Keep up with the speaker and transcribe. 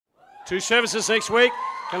2 services next week.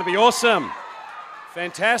 Going to be awesome.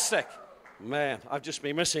 Fantastic. Man, I've just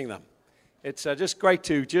been missing them. It's just great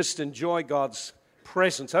to just enjoy God's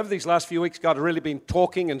presence. Over these last few weeks, God has really been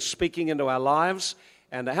talking and speaking into our lives.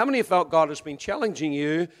 And how many have felt God has been challenging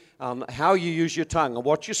you on how you use your tongue and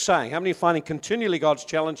what you're saying? How many are finding continually God's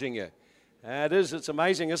challenging you? It's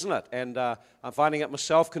amazing, isn't it? And I'm finding it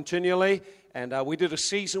myself continually. And we did a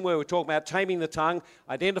season where we were talking about taming the tongue,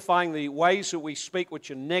 identifying the ways that we speak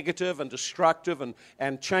which are negative and destructive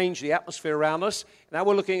and change the atmosphere around us. Now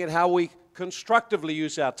we're looking at how we constructively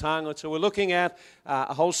use our tongue. And so we're looking at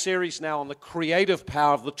a whole series now on the creative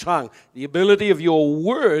power of the tongue, the ability of your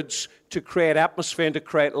words to create atmosphere and to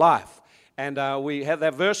create life. And we have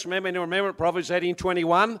that verse, remember Proverbs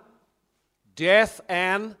 18:21, death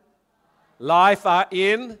and life are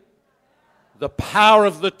in the power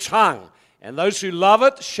of the tongue, and those who love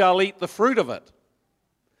it shall eat the fruit of it.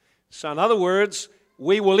 So in other words,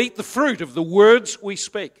 we will eat the fruit of the words we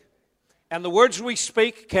speak. And the words we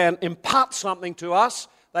speak can impart something to us.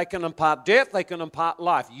 They can impart death, they can impart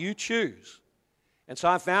life. You choose. And so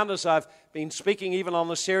I found as I've been speaking even on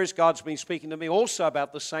the series, God's been speaking to me also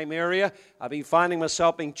about the same area. I've been finding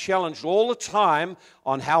myself being challenged all the time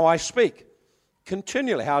on how I speak.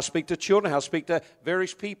 Continually, how I speak to children, how I speak to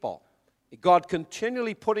various people. God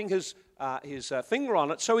continually putting his finger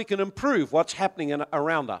on it so he can improve what's happening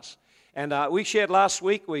around us. And we shared last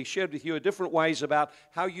week, we shared with you different ways about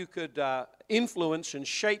how you could influence and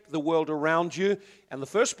shape the world around you. And the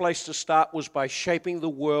first place to start was by shaping the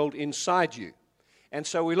world inside you. And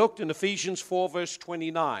so we looked in Ephesians 4, verse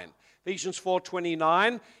 29. Ephesians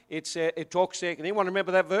 4:29, it talks there. Can anyone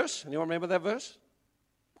remember that verse? Anyone remember that verse?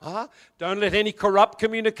 Don't let any corrupt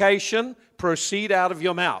communication proceed out of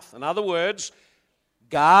your mouth. In other words,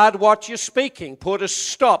 guard what you're speaking. Put a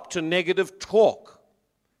stop to negative talk.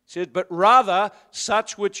 It says, but rather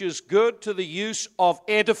such which is good to the use of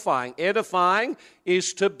edifying. Edifying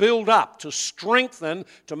is to build up, to strengthen,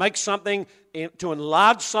 to make something, to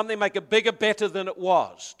enlarge something, make it bigger, better than it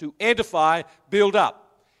was. To edify, build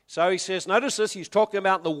up. So he says, notice this, he's talking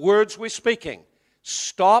about the words we're speaking.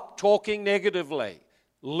 Stop talking negatively.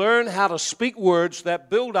 Learn how to speak words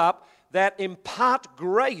that build up, that impart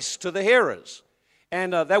grace to the hearers.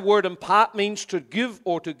 And that word impart means to give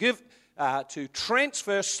or to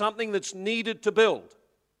transfer something that's needed to build.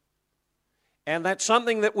 And that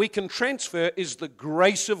something that we can transfer is the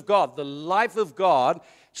grace of God, the life of God.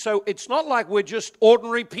 So it's not like we're just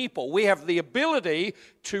ordinary people. We have the ability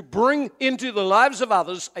to bring into the lives of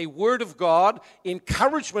others a word of God,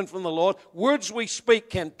 encouragement from the Lord. Words we speak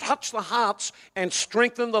can touch the hearts and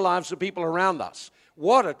strengthen the lives of people around us.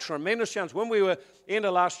 What a tremendous challenge. When we were into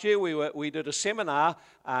last year, we did a seminar,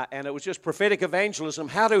 and it was just prophetic evangelism,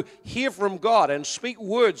 how to hear from God and speak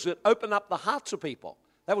words that open up the hearts of people.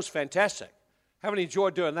 That was fantastic. Haven't you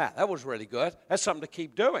enjoyed doing that? That was really good. That's something to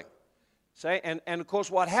keep doing. See? And of course,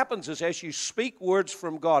 what happens is as you speak words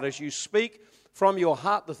from God, as you speak from your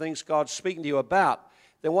heart the things God's speaking to you about,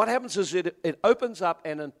 then what happens is it opens up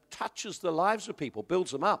and it touches the lives of people,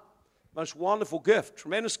 builds them up. Most wonderful gift,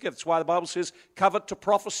 tremendous gift. That's why the Bible says, covet to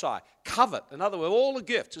prophesy. Covet, in other words, all the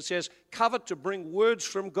gifts. It says, covet to bring words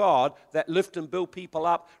from God that lift and build people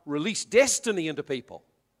up, release destiny into people.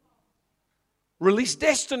 Release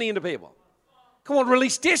destiny into people. Come on,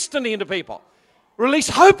 release destiny into people. Release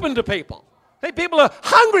hope into people. Hey, people are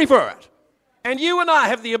hungry for it. And you and I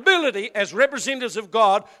have the ability as representatives of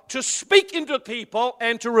God to speak into people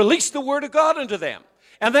and to release the Word of God into them.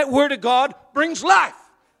 And that Word of God brings life.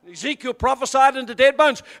 Ezekiel prophesied into dead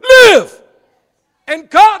bones, live! And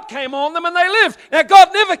God came on them and they lived. Now, God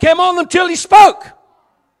never came on them till He spoke.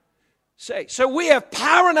 So we have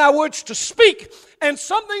power in our words to speak, and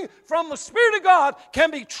something from the Spirit of God can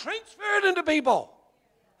be transferred into people.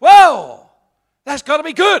 Whoa! That's got to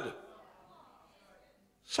be good.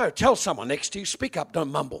 So tell someone next to you, speak up,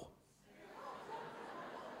 don't mumble.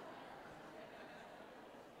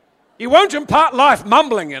 You won't impart life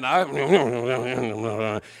mumbling,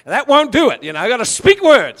 That won't do it, You've got to speak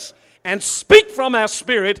words and speak from our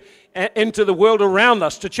spirit into the world around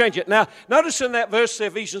us to change it. Now, notice in that verse,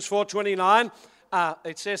 Ephesians 4:29,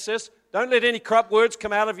 it says this, don't let any corrupt words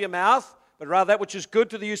come out of your mouth, but rather that which is good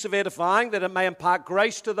to the use of edifying, that it may impart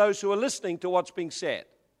grace to those who are listening to what's being said.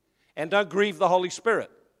 And don't grieve the Holy Spirit.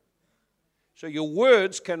 So your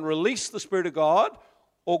words can release the Spirit of God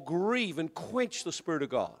or grieve and quench the Spirit of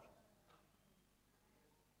God.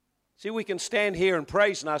 See, we can stand here and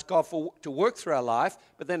praise and ask God to work through our life,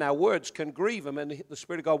 but then our words can grieve Him and the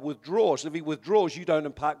Spirit of God withdraws. If He withdraws, you don't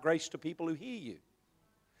impart grace to people who hear you.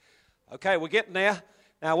 Okay, we're getting there.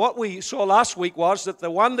 Now, what we saw last week was that the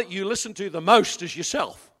one that you listen to the most is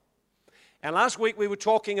yourself. And last week we were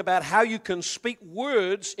talking about how you can speak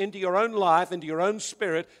words into your own life, into your own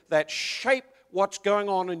spirit, that shape what's going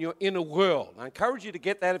on in your inner world. I encourage you to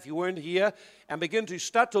get that if you weren't here and begin to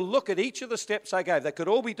start to look at each of the steps I gave. They could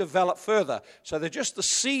all be developed further. So they're just the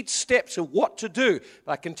seed steps of what to do.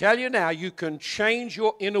 But I can tell you now, you can change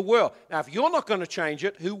your inner world. Now, if you're not going to change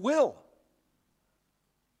it, who will?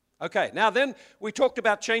 Okay, now then we talked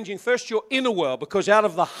about changing first your inner world, because out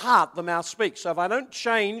of the heart the mouth speaks. So if I don't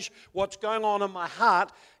change what's going on in my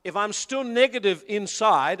heart, if I'm still negative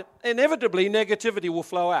inside, inevitably negativity will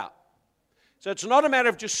flow out. So it's not a matter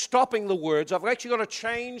of just stopping the words. I've actually got to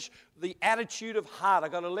change the attitude of heart.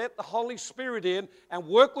 I've got to let the Holy Spirit in and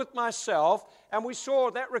work with myself. And we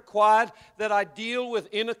saw that required that I deal with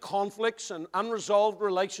inner conflicts and unresolved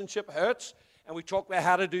relationship hurts. And we talked about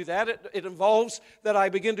how to do that. It involves that I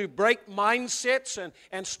begin to break mindsets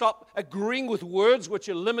and stop agreeing with words which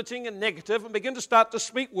are limiting and negative, and begin to start to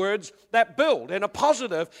speak words that build and are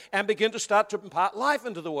positive, and begin to start to impart life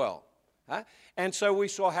into the world. And so we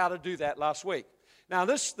saw how to do that last week. Now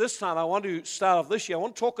this time I want to start off this year. I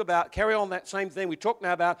want to carry on that same thing. We talked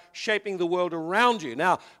now about shaping the world around you.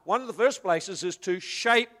 Now, one of the first places is to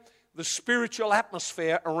shape the spiritual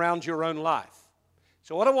atmosphere around your own life.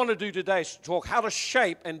 So what I want to do today is to talk how to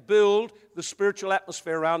shape and build the spiritual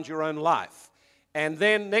atmosphere around your own life. And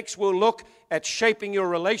then next we'll look at shaping your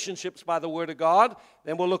relationships by the Word of God.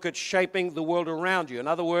 Then we'll look at shaping the world around you. In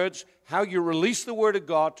other words, how you release the Word of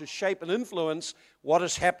God to shape and influence what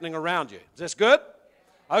is happening around you. Is this good?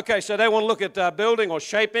 Okay, so they want to look at building or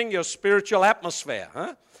shaping your spiritual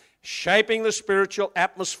atmosphere. Shaping the spiritual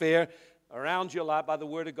atmosphere around your life by the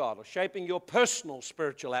Word of God, or shaping your personal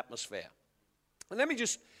spiritual atmosphere. And let me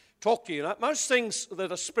just talk to you. Most things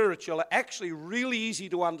that are spiritual are actually really easy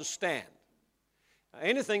to understand.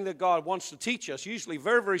 Anything that God wants to teach us, usually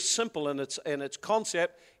very, very simple in its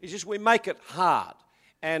concept, is just we make it hard.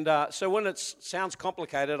 And so when it sounds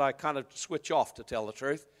complicated, I kind of switch off, to tell the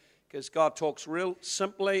truth, because God talks real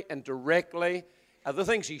simply and directly. The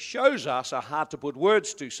things He shows us are hard to put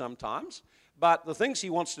words to sometimes, but the things He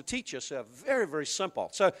wants to teach us are very, very simple.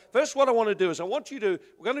 So first what I want to do is we're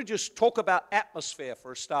going to just talk about atmosphere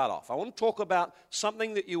for a start off. I want to talk about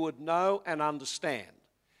something that you would know and understand.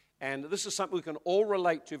 And this is something we can all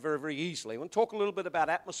relate to very, very easily. I want to talk a little bit about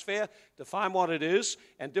atmosphere, define what it is,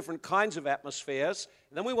 and different kinds of atmospheres.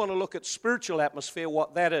 And then we want to look at spiritual atmosphere,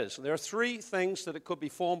 what that is. And there are three things that it could be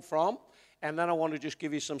formed from. And then I want to just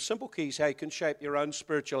give you some simple keys how you can shape your own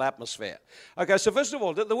spiritual atmosphere. Okay, so first of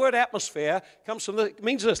all, the word atmosphere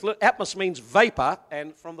means this. Atmos means vapor,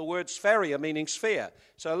 and from the word spheria, meaning sphere.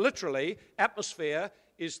 So literally, atmosphere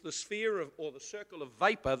is the sphere or the circle of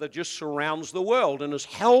vapor that just surrounds the world and is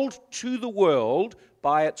held to the world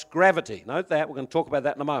by its gravity. Note that. We're going to talk about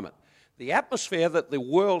that in a moment. The atmosphere that the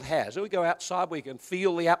world has. When we go outside, we can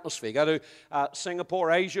feel the atmosphere. Go to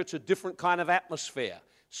Singapore, Asia, it's a different kind of atmosphere.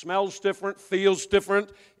 Smells different, feels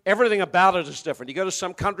different. Everything about it is different. You go to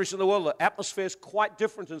some countries in the world, the atmosphere is quite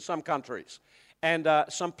different in some countries. And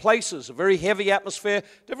some places, a very heavy atmosphere,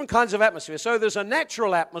 different kinds of atmosphere. So there's a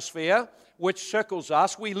natural atmosphere which circles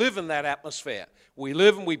us. We live in that atmosphere. We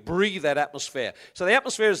live and we breathe that atmosphere. So the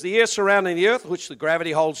atmosphere is the air surrounding the earth, which the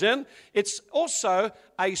gravity holds in. It's also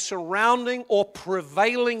a surrounding or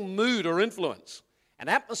prevailing mood or influence. An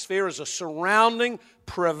atmosphere is a surrounding,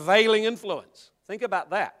 prevailing influence. Think about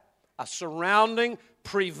that. A surrounding,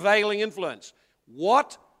 prevailing influence.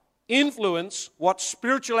 What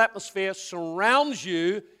spiritual atmosphere surrounds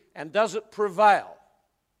you, and does it prevail?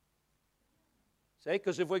 See,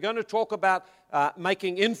 because if we're going to talk about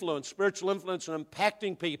making influence, spiritual influence, and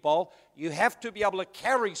impacting people, you have to be able to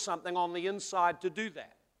carry something on the inside to do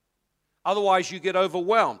that. Otherwise, you get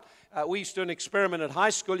overwhelmed. We used to do an experiment at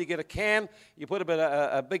high school. You get a can, you put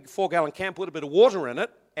a big 4-gallon can, put a bit of water in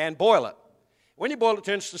it, and boil it. When you boil it, it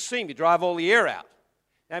turns to steam. You drive all the air out.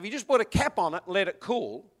 Now, if you just put a cap on it and let it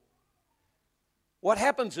cool, what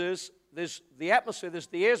happens is there's the atmosphere,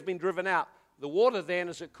 the air's been driven out. The water then,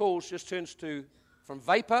 as it cools, just turns from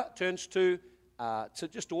vapor, turns to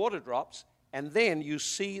just water drops, and then you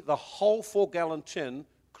see the whole 4-gallon tin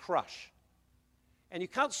crush. And you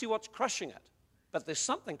can't see what's crushing it, but there's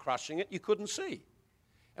something crushing it you couldn't see.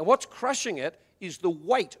 And what's crushing it is the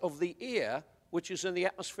weight of the air which is in the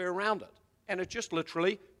atmosphere around it. And it just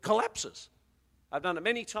literally collapses. I've done it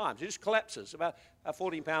many times. It just collapses, about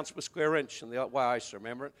 14 pounds per square inch, in the way I used to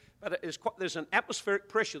remember it. But there's an atmospheric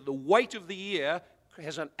pressure. The weight of the air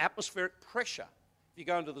has an atmospheric pressure. If you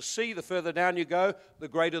go into the sea, the further down you go, the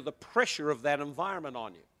greater the pressure of that environment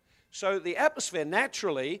on you. So the atmosphere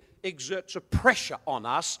naturally exerts a pressure on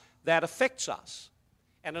us that affects us.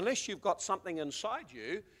 And unless you've got something inside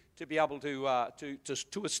you to be able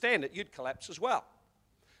to withstand it, you'd collapse as well.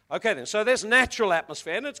 Okay then, so there's natural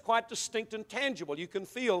atmosphere, and it's quite distinct and tangible. You can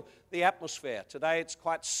feel the atmosphere. Today it's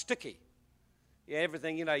quite sticky. Yeah,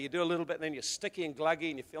 everything, you do a little bit, and then you're sticky and gluggy,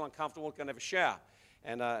 and you feel uncomfortable, can have a shower.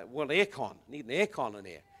 And, aircon. Need an aircon in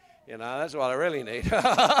here. That's what I really need.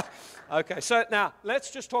 Okay, so now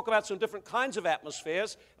let's just talk about some different kinds of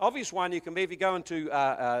atmospheres. Obvious one you can be, if you go into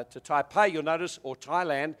to Taipei, you'll notice, or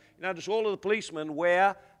Thailand, you notice all of the policemen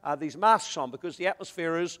wear these masks on because the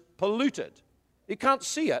atmosphere is polluted. You can't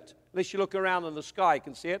see it unless you look around in the sky, you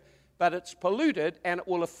can see it, but it's polluted and it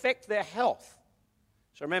will affect their health.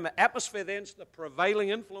 So remember, atmosphere then is the prevailing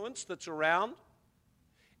influence that's around.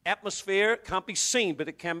 Atmosphere can't be seen, but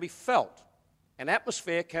it can be felt. And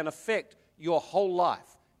atmosphere can affect your whole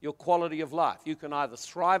life, your quality of life. You can either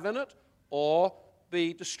thrive in it or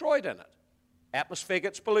be destroyed in it. Atmosphere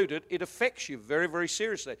gets polluted, it affects you very, very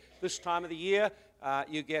seriously. This time of the year,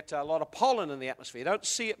 you get a lot of pollen in the atmosphere. You don't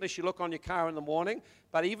see it unless you look on your car in the morning,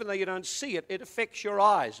 but even though you don't see it, it affects your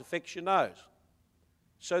eyes, affects your nose.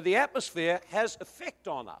 So the atmosphere has effect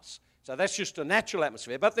on us. So that's just a natural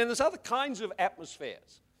atmosphere. But then there's other kinds of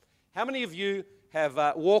atmospheres. How many of you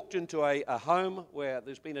have walked into a home where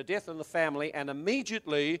there's been a death in the family and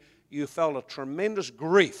immediately you felt a tremendous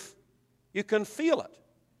grief? You can feel it.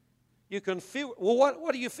 You can feel, well,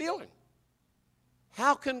 what are you feeling?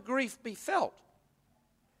 How can grief be felt?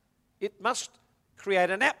 It must create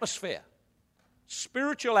an atmosphere,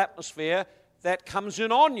 spiritual atmosphere that comes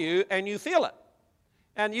in on you and you feel it.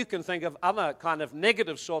 And you can think of other kind of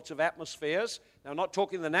negative sorts of atmospheres. Now, I'm not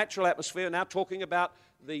talking the natural atmosphere, now talking about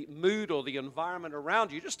the mood or the environment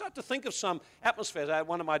around you. Just start to think of some atmospheres. I had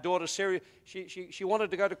one of my daughters, Sarah, she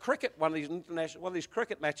wanted to go to cricket, one of these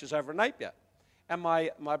cricket matches over in Napier. And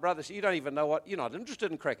my brother said, you don't even know what, you're not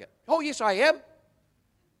interested in cricket. Oh, yes, I am.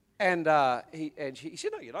 And he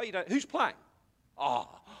said, no, you don't. Who's playing?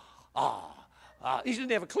 He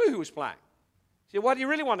didn't have a clue who was playing. He said, why do you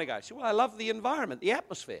really want to go? He said, well, I love the environment, the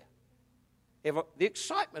atmosphere, the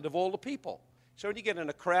excitement of all the people. So when you get in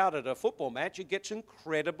a crowd at a football match, it gets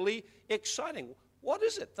incredibly exciting. What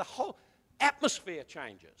is it? The whole atmosphere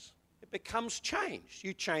changes. It becomes changed.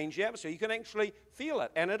 You change the atmosphere. You can actually feel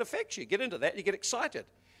it, and it affects you. Get into that, you get excited.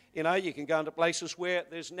 You can go into places where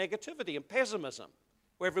there's negativity and pessimism,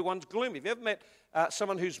 where everyone's gloomy. Have you ever met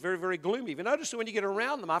someone who's very, very gloomy? Have you noticed that when you get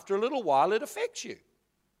around them, after a little while, it affects you?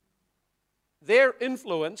 Their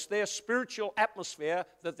influence, their spiritual atmosphere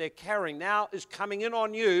that they're carrying now is coming in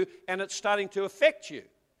on you, and it's starting to affect you.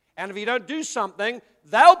 And if you don't do something,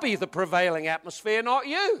 they'll be the prevailing atmosphere, not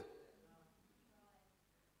you.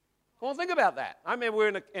 Well, think about that. I remember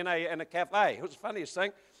we were in a cafe. It was the funniest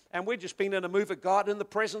thing. And we'd just been in a move of God, in the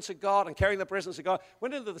presence of God, and carrying the presence of God.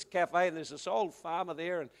 Went into this cafe, and there's this old farmer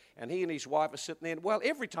there, and he and his wife are sitting there. And, well,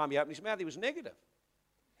 every time he opened his mouth, he was negative.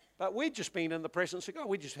 But we'd just been in the presence of God.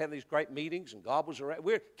 We just had these great meetings, and God was around.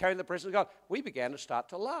 We were carrying the presence of God. We began to start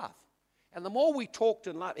to laugh. And the more we talked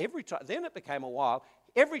and laughed, every time, then it became a while.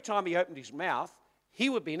 Every time he opened his mouth, he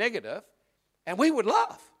would be negative, and we would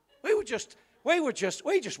laugh. We were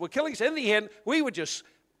killing us. In the end, we were just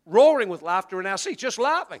roaring with laughter in our seats, just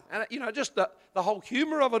laughing. And, just the whole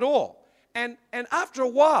humor of it all. And after a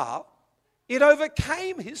while, it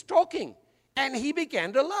overcame his talking, and he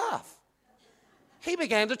began to laugh. He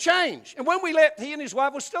began to change. And when we left, he and his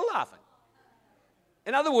wife were still laughing.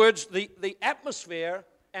 In other words, the atmosphere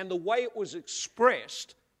and the way it was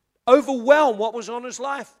expressed overwhelmed what was on his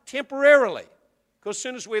life temporarily. Because as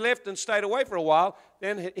soon as we left and stayed away for a while,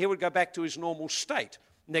 then he would go back to his normal state,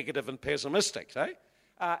 negative and pessimistic. Eh?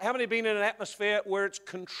 How many have been in an atmosphere where it's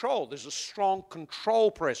controlled? There's a strong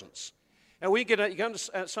control presence. And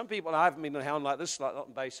some people, I haven't been in a home like this, like not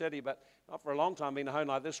in Bay City, but not for a long time, been in a home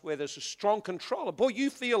like this where there's a strong control. Boy, you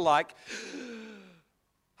feel like, I'm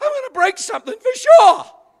going to break something for sure.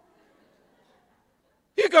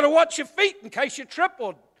 You've got to watch your feet in case you trip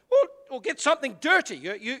or get something dirty.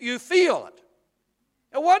 You feel it.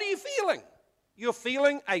 And what are you feeling? You're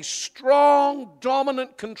feeling a strong,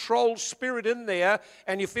 dominant, controlled spirit in there,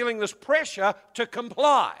 and you're feeling this pressure to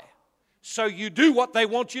comply. So you do what they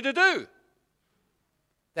want you to do.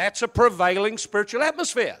 That's a prevailing spiritual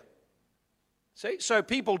atmosphere. See, so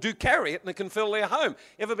people do carry it and it can fill their home.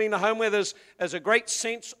 Ever been in a home where there's a great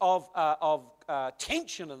sense of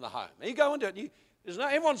tension in the home? You go into it,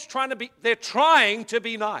 everyone's they're trying to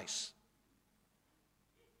be nice.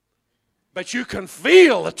 But you can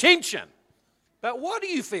feel the tension. But what are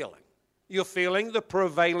you feeling? You're feeling the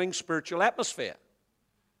prevailing spiritual atmosphere.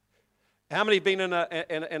 How many have been in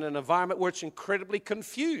an environment where it's incredibly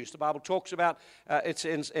confused? The Bible talks about, it's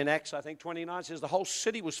in Acts, I think, 29, it says the whole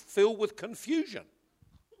city was filled with confusion.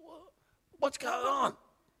 What's going on?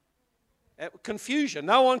 Confusion.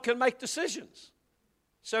 No one can make decisions.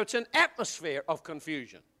 So it's an atmosphere of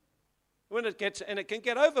confusion. When it gets, and it can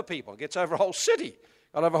get over people. It gets over a whole city.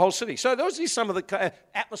 Got over a whole city. So those are some of the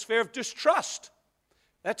atmosphere of distrust.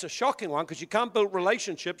 That's a shocking one because you can't build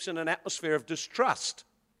relationships in an atmosphere of distrust.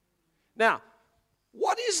 Now,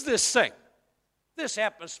 what is this thing? This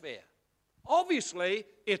atmosphere? Obviously,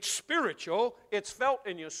 it's spiritual. It's felt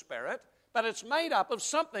in your spirit. But it's made up of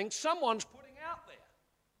something someone's putting out there.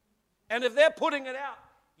 And if they're putting it out,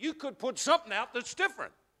 you could put something out that's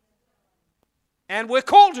different. And we're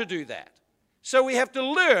called to do that. So we have to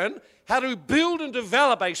learn how to build and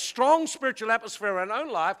develop a strong spiritual atmosphere in our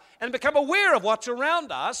own life and become aware of what's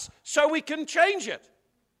around us so we can change it.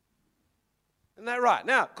 Isn't that right?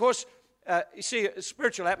 Now, of course, you see, a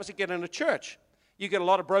spiritual atmosphere, get in a church. You get a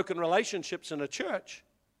lot of broken relationships in a church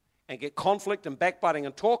and get conflict and backbiting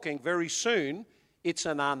and talking. Very soon, it's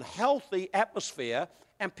an unhealthy atmosphere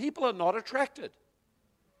and people are not attracted.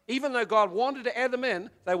 Even though God wanted to add them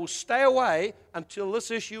in, they will stay away until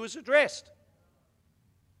this issue is addressed.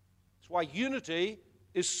 That's why unity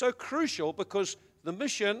is so crucial, because the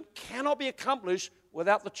mission cannot be accomplished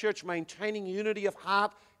without the church maintaining unity of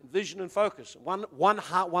heart, vision, and focus. One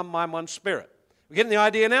heart, one mind, one spirit. We're getting the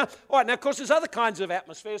idea now? All right, now, of course, there's other kinds of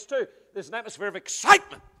atmospheres too. There's an atmosphere of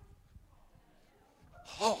excitement.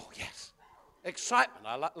 Oh, yes. Excitement.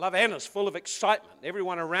 I love Anna's full of excitement.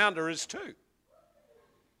 Everyone around her is too.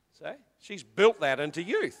 See? She's built that into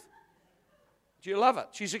youth. Do you love it?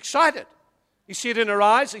 She's excited. You see it in her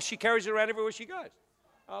eyes. She carries it around everywhere she goes.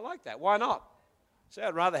 I like that. Why not? See,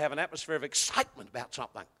 I'd rather have an atmosphere of excitement about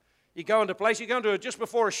something. You go into a place, you go into it just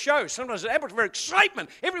before a show. Sometimes an atmosphere of excitement.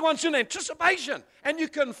 Everyone's in anticipation. And you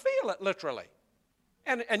can feel it literally.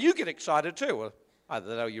 And you get excited too. Well,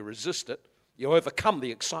 either though you resist it, you overcome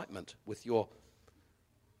the excitement with your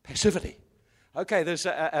passivity. Okay, there's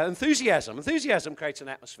enthusiasm. Enthusiasm creates an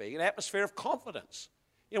atmosphere of confidence.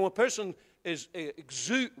 You know, when a person is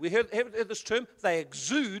exude, we heard this term, they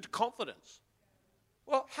exude confidence.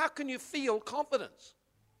 Well, how can you feel confidence?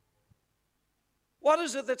 What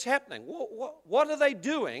is it that's happening? What are they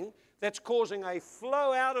doing that's causing a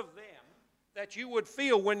flow out of them that you would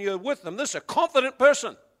feel when you're with them? This is a confident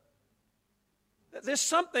person. There's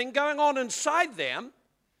something going on inside them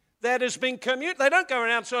that is being communicated. They don't go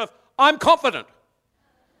around sort of, I'm confident.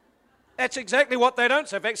 That's exactly what they don't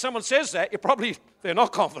say. In fact, someone says that, they're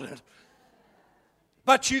not confident.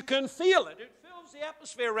 But you can feel it. It fills the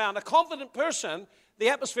atmosphere around. A confident person, the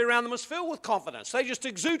atmosphere around them is filled with confidence. They just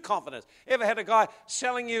exude confidence. Ever had a guy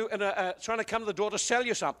selling you, trying to come to the door to sell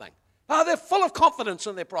you something? Oh, they're full of confidence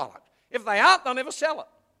in their product. If they aren't, they'll never sell it.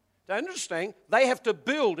 It's interesting. They have to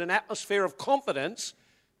build an atmosphere of confidence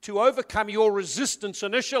to overcome your resistance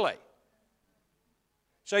initially.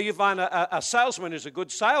 So you find a salesman who's a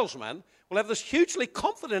good salesman will have this hugely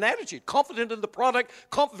confident attitude, confident in the product,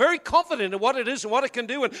 very confident in what it is and what it can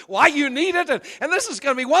do and why you need it. And this is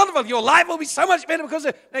going to be wonderful. Your life will be so much better because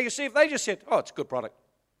of it. Now you see, if they just said, oh, it's a good product,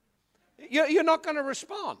 you're not going to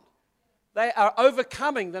respond. They are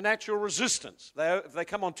overcoming the natural resistance. If they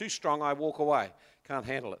come on too strong, I walk away. Can't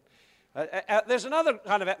handle it. There's another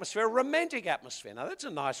kind of atmosphere, a romantic atmosphere. Now that's a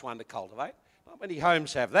nice one to cultivate. Not many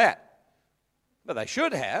homes have that. But they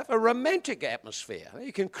should have a romantic atmosphere.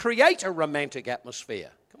 You can create a romantic atmosphere.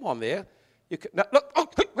 Come on there. You can, now, look, oh,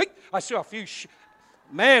 wait, I saw a few.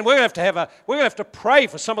 Man, we're going to have to pray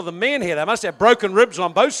for some of the men here. They must have broken ribs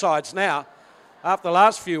on both sides now, after the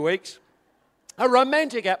last few weeks. A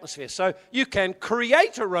romantic atmosphere. So you can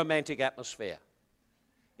create a romantic atmosphere.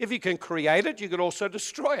 If you can create it, you can also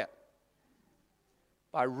destroy it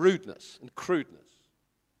by rudeness and crudeness.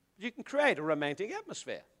 You can create a romantic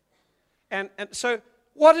atmosphere. And so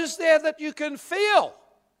what is there that you can feel?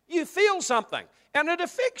 You feel something, and it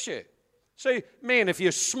affects you. So, men, if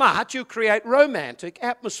you're smart, you create romantic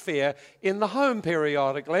atmosphere in the home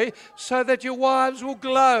periodically so that your wives will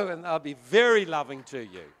glow and they'll be very loving to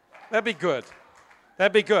you. That'd be good.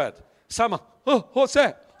 That'd be good. Someone, oh, what's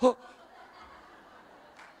that? Oh.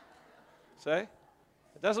 See? It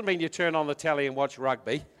doesn't mean you turn on the telly and watch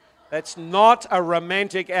rugby. That's not a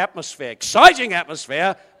romantic atmosphere. Exciting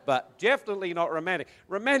atmosphere, but definitely not romantic.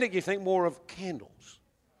 Romantic, you think more of candles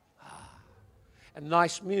and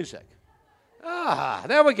nice music.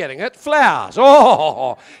 Now we're getting it. Flowers.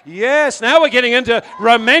 Oh, yes. Now we're getting into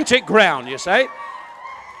romantic ground, you see.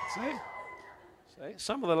 See?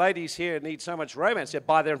 Some of the ladies here need so much romance, they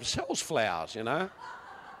buy themselves flowers, you know.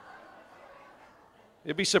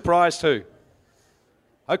 You'd be surprised too.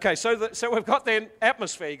 Okay, so we've got then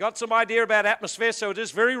atmosphere. You got some idea about atmosphere, so it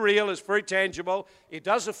is very real, it's very tangible. It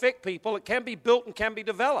does affect people. It can be built and can be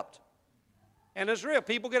developed. And it's real.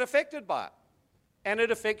 People get affected by it. And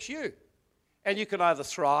it affects you. And you can either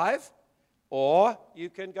thrive or you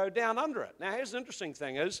can go down under it. Now, here's the interesting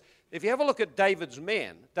thing is, if you have a look at David's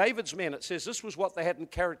men, it says this was what they had in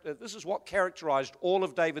character. This is what characterized all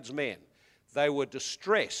of David's men. They were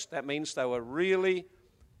distressed. That means they were really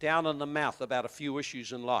down in the mouth about a few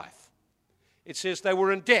issues in life. It says they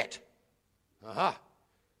were in debt. They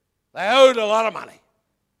owed a lot of money.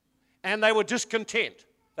 And they were discontent.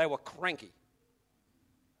 They were cranky.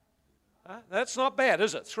 That's not bad,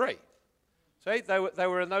 is it? 3. See, they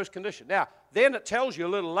were in those conditions. Now, then it tells you a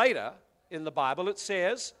little later in the Bible, it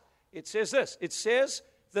says this. It says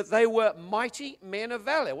that they were mighty men of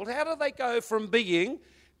valor. Well, how do they go from being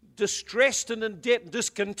distressed and in debt and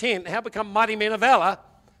discontent, how become mighty men of valor?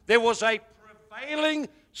 There was a prevailing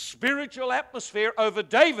spiritual atmosphere over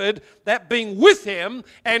David that being with him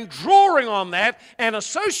and drawing on that and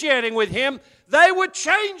associating with him, they were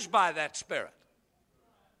changed by that spirit.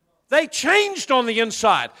 They changed on the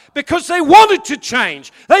inside because they wanted to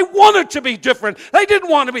change. They wanted to be different. They didn't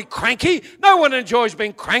want to be cranky. No one enjoys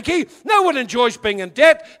being cranky. No one enjoys being in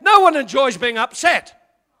debt. No one enjoys being upset.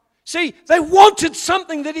 See, they wanted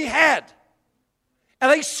something that he had. And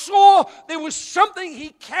they saw there was something he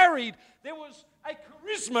carried. There was a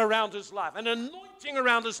charisma around his life, an anointing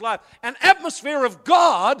around his life, an atmosphere of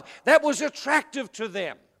God that was attractive to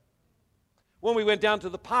them. When we went down to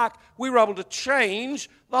the park, we were able to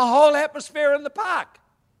change the whole atmosphere in the park.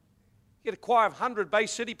 You get a choir of 100 Bay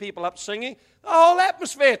City people up singing, the whole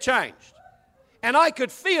atmosphere changed. And I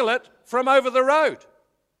could feel it from over the road.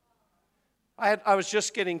 I was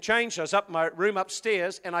just getting changed. I was up in my room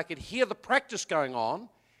upstairs, and I could hear the practice going on.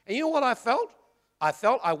 And you know what I felt?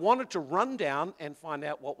 I wanted to run down and find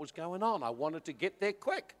out what was going on. I wanted to get there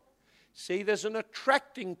quick. See, there's an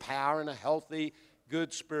attracting power in a healthy,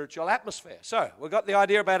 good spiritual atmosphere. So, we've got the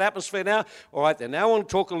idea about atmosphere now. All right, then. Now I want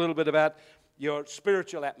to talk a little bit about your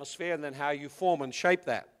spiritual atmosphere and then how you form and shape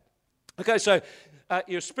that. Okay, so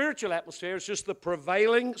your spiritual atmosphere is just the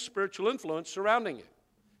prevailing spiritual influence surrounding you.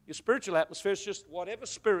 Your spiritual atmosphere is just whatever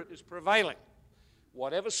spirit is prevailing.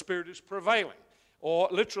 Whatever spirit is prevailing. Or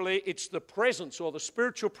literally, it's the presence or the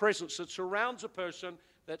spiritual presence that surrounds a person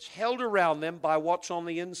that's held around them by what's on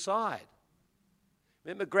the inside.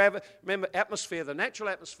 Remember atmosphere. The natural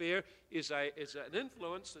atmosphere is an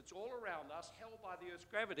influence that's all around us, held by the earth's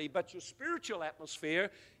gravity. But your spiritual atmosphere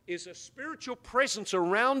is a spiritual presence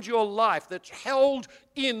around your life that's held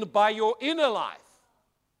in by your inner life.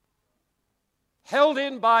 Held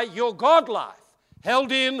in by your God life.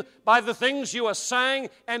 Held in by the things you are saying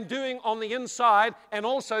and doing on the inside and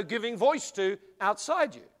also giving voice to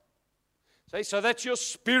outside you. See, so that's your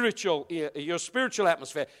spiritual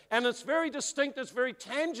atmosphere. And it's very distinct, it's very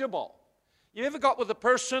tangible. You ever got with a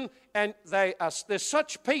person and there's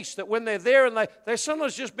such peace that when they're there and they're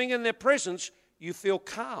sometimes just being in their presence, you feel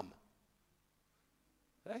calm.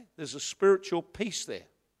 Okay? There's a spiritual peace there.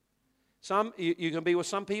 You can be with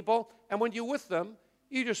some people, and when you're with them,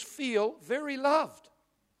 you just feel very loved.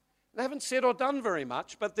 They haven't said or done very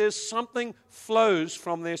much, but there's something flows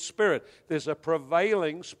from their spirit. There's a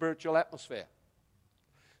prevailing spiritual atmosphere.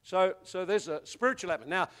 So there's a spiritual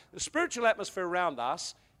atmosphere. Now, the spiritual atmosphere around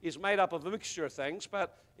us is made up of a mixture of things,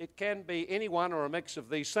 but it can be any one or a mix of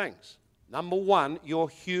these things. Number one, your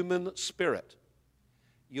human spirit.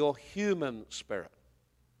 Your human spirit.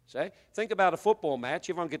 See? Think about a football match.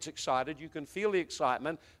 Everyone gets excited. You can feel the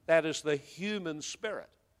excitement. That is the human spirit.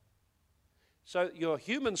 So your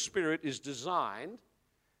human spirit is designed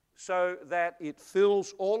so that it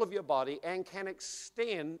fills all of your body and can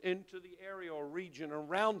extend into the area or region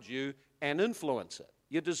around you and influence it.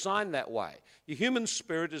 You're designed that way. Your human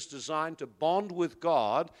spirit is designed to bond with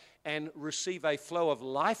God and receive a flow of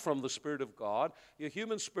life from the Spirit of God. Your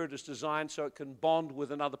human spirit is designed so it can bond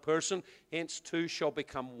with another person, hence two shall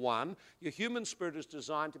become one. Your human spirit is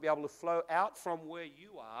designed to be able to flow out from where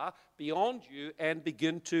you are, beyond you, and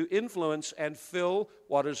begin to influence and fill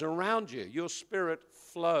what is around you. Your spirit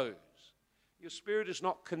flows. Your spirit is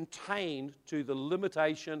not contained to the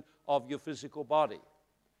limitation of your physical body.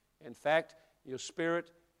 In fact, your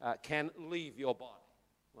spirit can leave your body.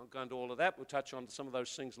 I won't go into all of that. We'll touch on some of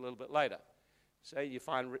those things a little bit later. So you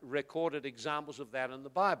find recorded examples of that in the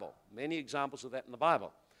Bible. Many examples of that in the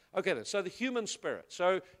Bible. Okay then, so the human spirit.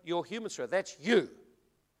 So your human spirit, that's you.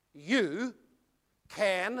 You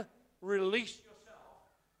can release yourself.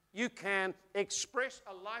 You can express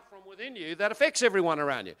a life from within you that affects everyone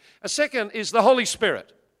around you. A second is the Holy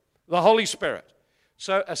Spirit. The Holy Spirit.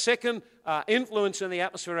 So a second influence in the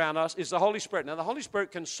atmosphere around us is the Holy Spirit. Now, the Holy Spirit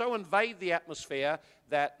can so invade the atmosphere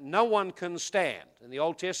that no one can stand. In the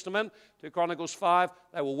Old Testament, 2 Chronicles 5,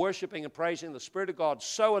 they were worshiping and praising. The Spirit of God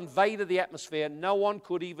so invaded the atmosphere, no one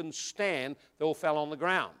could even stand. They all fell on the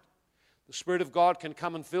ground. The Spirit of God can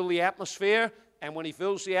come and fill the atmosphere, and when He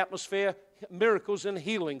fills the atmosphere, miracles and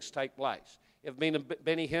healings take place. If been a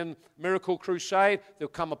Benny Hinn miracle crusade,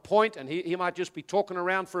 there'll come a point, and he might just be talking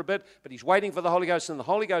around for a bit, but he's waiting for the Holy Ghost, and the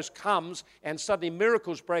Holy Ghost comes, and suddenly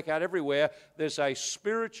miracles break out everywhere. There's a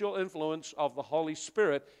spiritual influence of the Holy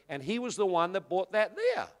Spirit, and He was the one that brought that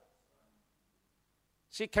there.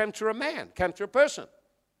 See, it came through a man, came through a person.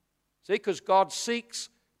 See, because God seeks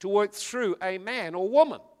to work through a man or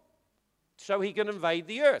woman, so He can invade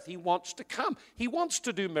the earth. He wants to come. He wants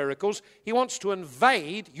to do miracles. He wants to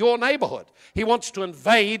invade your neighborhood. He wants to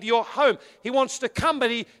invade your home. He wants to come, but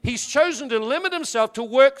He's chosen to limit Himself to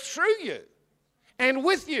work through you and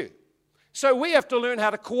with you. So we have to learn how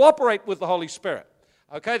to cooperate with the Holy Spirit.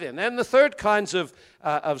 Okay then. And the third kinds of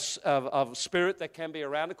spirit that can be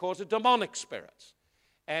around, of course, are demonic spirits.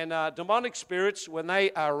 And demonic spirits, when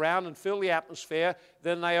they are around and fill the atmosphere,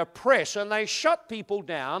 then they oppress and they shut people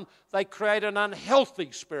down. They create an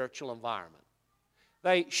unhealthy spiritual environment.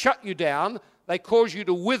 They shut you down. They cause you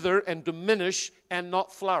to wither and diminish and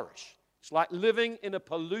not flourish. It's like living in a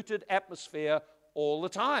polluted atmosphere all the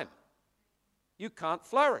time. You can't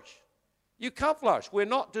flourish. You can't flourish. We're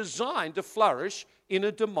not designed to flourish in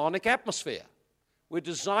a demonic atmosphere. We're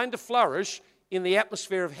designed to flourish in the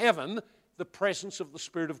atmosphere of heaven, the presence of the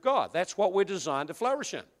Spirit of God. That's what we're designed to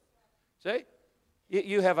flourish in. See?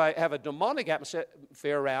 You have a demonic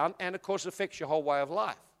atmosphere around, and of course it affects your whole way of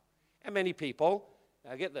life. And many people,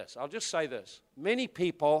 now get this, I'll just say this. Many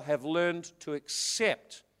people have learned to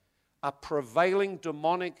accept a prevailing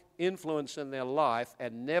demonic influence in their life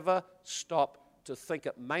and never stop to think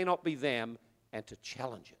it may not be them and to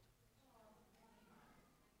challenge it.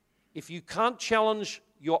 If you can't challenge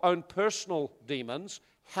your own personal demons,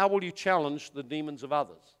 how will you challenge the demons of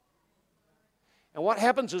others? And what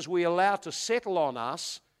happens is we allow to settle on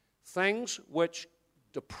us things which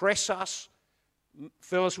depress us,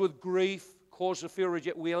 fill us with grief, cause us to feel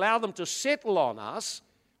rejected. We allow them to settle on us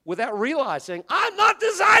without realizing, I'm not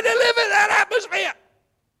designed to live in that atmosphere.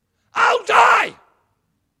 I'll die.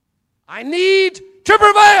 I need to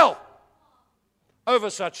prevail over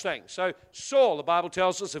such things. So Saul, the Bible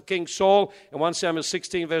tells us of King Saul, in 1 Samuel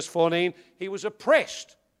 16, verse 14, he was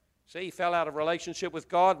oppressed. See, he fell out of relationship with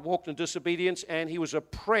God, walked in disobedience, and he was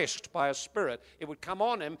oppressed by a spirit. It would come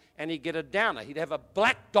on him, and he'd get a downer. He'd have a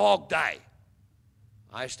black dog day.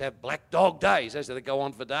 I used to have black dog days. They go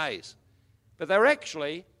on for days. But they're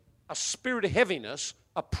actually a spirit of heaviness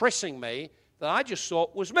oppressing me that I just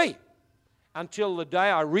thought was me, until the day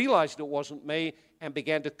I realized it wasn't me and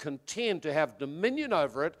began to contend to have dominion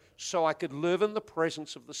over it so I could live in the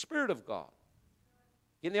presence of the Spirit of God.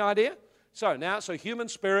 Getting the idea? So human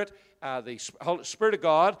spirit, the Spirit of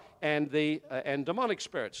God, and demonic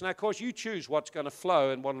spirits. Now, of course, you choose what's going to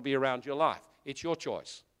flow and what will be around your life. It's your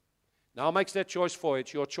choice. No one makes that choice for you.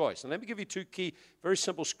 It's your choice. And let me give you two key, very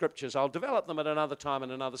simple scriptures. I'll develop them at another time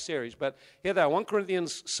in another series. But here they are, 1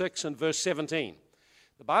 Corinthians 6 and verse 17.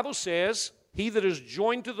 The Bible says, he that is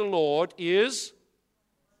joined to the Lord is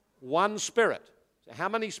one spirit. So how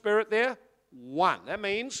many spirit there? One. That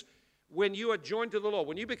means when you are joined to the Lord,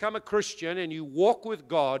 when you become a Christian and you walk with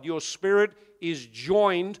God, your spirit is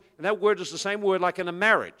joined. And that word is the same word like in a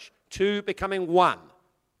marriage, two becoming one.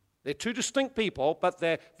 They're two distinct people, but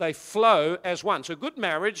they flow as one. So good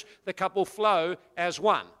marriage, the couple flow as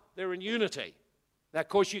one. They're in unity. Now, of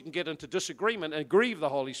course, you can get into disagreement and grieve the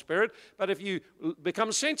Holy Spirit, but if you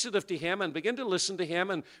become sensitive to Him and begin to listen to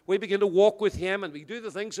Him, and we begin to walk with Him, and we do the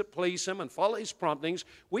things that please Him and follow His promptings,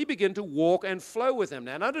 we begin to walk and flow with Him.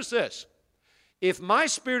 Now, notice this. If my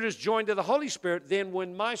spirit is joined to the Holy Spirit, then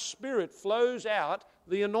when my spirit flows out,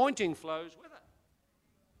 the anointing flows with it.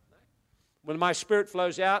 When my spirit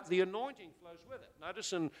flows out, the anointing flows with it.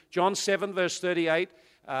 Notice in John 7, verse 38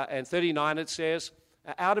 and 39, it says,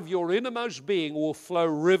 out of your innermost being will flow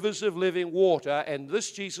rivers of living water. And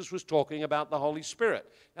this Jesus was talking about the Holy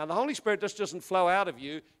Spirit. Now, the Holy Spirit just doesn't flow out of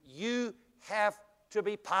you. You have to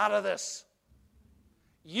be part of this.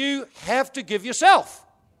 You have to give yourself.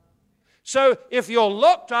 So if you're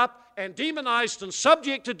locked up and demonized and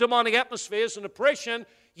subject to demonic atmospheres and oppression,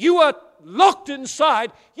 you are locked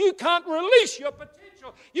inside. You can't release your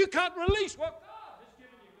potential. You can't release what God has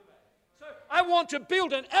given you today. So I want to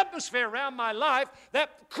build an atmosphere around my life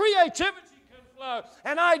that creativity can flow,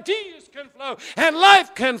 and ideas can flow, and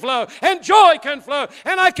life can flow, and joy can flow,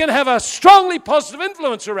 and I can have a strongly positive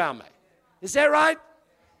influence around me. Is that right?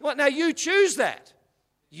 Well, now you choose that.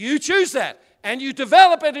 You choose that. And you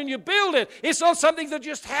develop it and you build it. It's not something that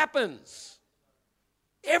just happens.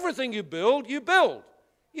 Everything you build, you build.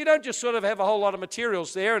 You don't just sort of have a whole lot of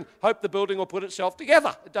materials there and hope the building will put itself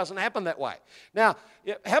together. It doesn't happen that way. Now,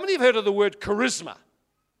 how many have heard of the word charisma?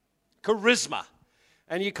 Charisma.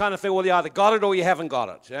 And you kind of think, well, you either got it or you haven't got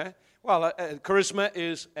it. Yeah? Well, charisma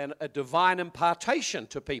is a divine impartation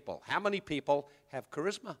to people. How many people have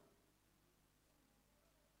charisma?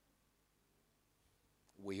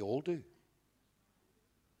 We all do.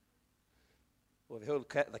 Well, have you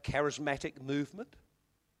heard of the charismatic movement?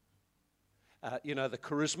 The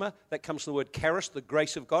charisma, that comes from the word charis, the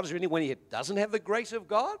grace of God. Is there anyone here that doesn't have the grace of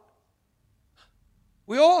God?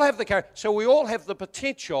 We all have the charis. So we all have the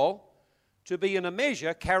potential to be, in a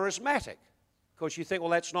measure, charismatic. Of course, you think,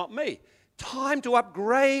 well, that's not me. Time to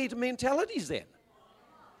upgrade mentalities then.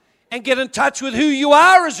 And get in touch with who you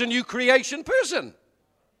are as a new creation person.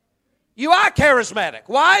 You are charismatic.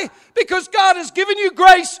 Why? Because God has given you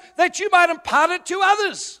grace that you might impart it to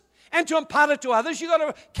others. And to impart it to others, you've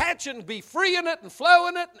got to catch it and be free in it and flow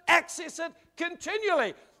in it and access it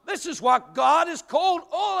continually. This is what God has called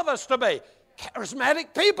all of us to be.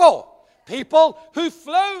 Charismatic people. People who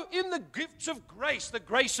flow in the gifts of grace, the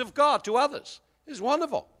grace of God to others. This is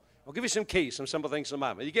wonderful. I'll give you some keys, some simple things in a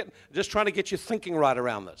moment. Just trying to get your thinking right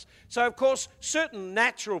around this. So, of course, certain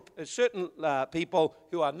people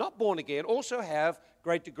who are not born again also have a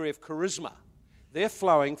great degree of charisma. They're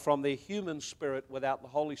flowing from their human spirit without the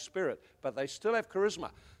Holy Spirit, but they still have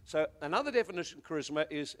charisma. So another definition of charisma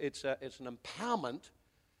is it's an empowerment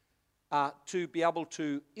to be able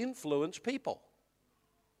to influence people.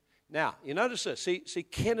 Now, you notice this. See,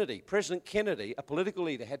 President Kennedy, a political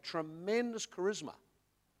leader, had tremendous charisma.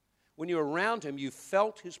 When you were around him, you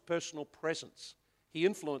felt his personal presence. He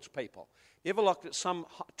influenced people. You ever looked at some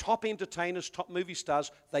top entertainers, top movie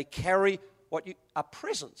stars? They carry a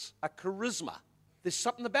presence, a charisma. There's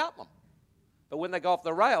something about them. But when they go off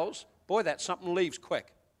the rails, boy, that something leaves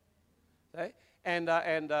quick. Okay?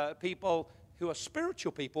 And people who are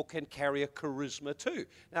spiritual people can carry a charisma too.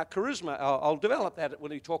 Now, charisma, I'll develop that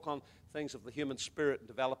when we talk on things of the human spirit and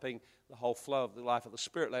developing the whole flow of the life of the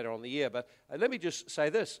Spirit later on in the year. But let me just say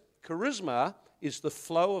this. Charisma is the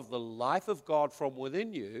flow of the life of God from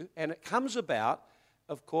within you, and it comes about,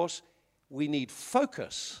 of course, we need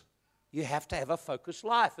focus. You have to have a focused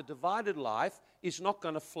life. A divided life is not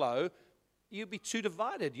going to flow. You'll be too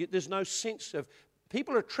divided. There's no sense of...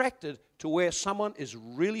 People are attracted to where someone is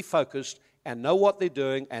really focused and know what they're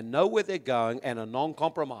doing and know where they're going and are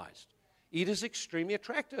non-compromised. It is extremely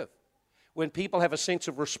attractive. When people have a sense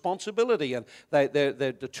of responsibility and they're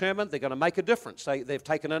determined they're going to make a difference. They've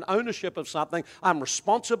taken an ownership of something. I'm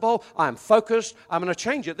responsible. I'm focused. I'm going to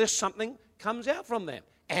change it. There's something comes out from them.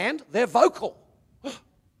 And they're vocal.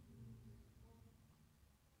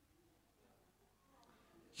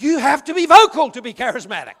 You have to be vocal to be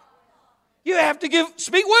charismatic. You have to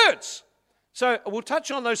speak words. So we'll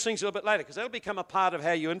touch on those things a little bit later because that'll become a part of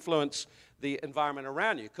how you influence the environment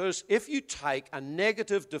around you. Because if you take a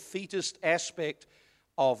negative, defeatist aspect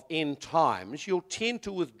of end times, you'll tend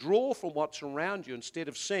to withdraw from what's around you instead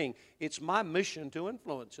of seeing it's my mission to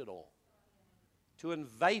influence it all, to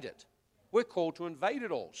invade it. We're called to invade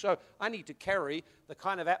it all. So I need to carry the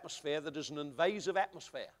kind of atmosphere that is an invasive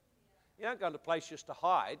atmosphere. You don't go into a place just to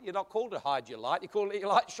hide. You're not called to hide your light. You're called to let your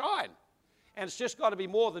light shine. And it's just got to be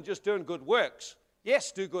more than just doing good works.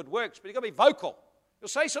 Yes, do good works, but you've got to be vocal. You'll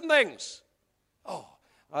say some things. Oh,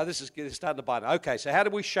 this is starting to bite. Okay, so how do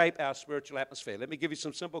we shape our spiritual atmosphere? Let me give you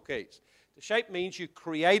some simple keys. To shape means you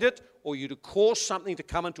create it or you to cause something to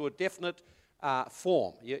come into a definite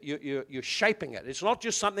form. You're shaping it. It's not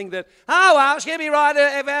just something that, it's going to be right.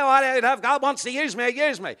 If God wants to use me,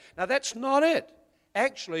 use me. Now, that's not it.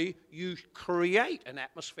 Actually, you create an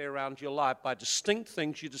atmosphere around your life by distinct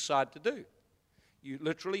things you decide to do. You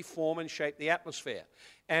literally form and shape the atmosphere.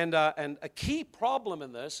 And a key problem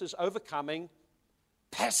in this is overcoming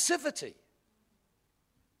passivity.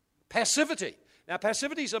 Passivity. Now,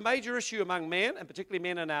 passivity is a major issue among men, and particularly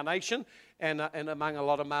men in our nation, and among a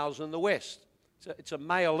lot of males in the West. It's a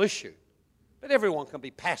male issue. But everyone can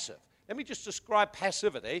be passive. Let me just describe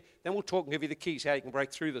passivity, then we'll talk and give you the keys how you can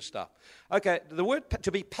break through this stuff. Okay, the word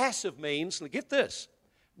to be passive means, get this,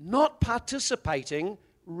 not participating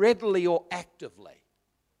readily or actively.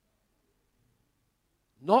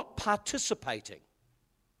 Not participating.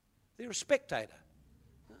 They're a spectator.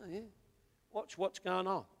 Oh, yeah. Watch what's going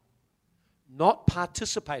on. Not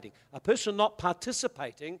participating. A person not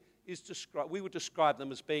participating is we would describe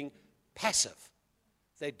them as being passive.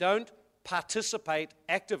 They don't participate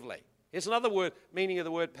actively. Here's another word, meaning of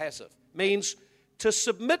the word passive. Means to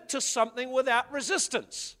submit to something without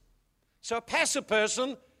resistance. So a passive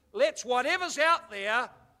person lets whatever's out there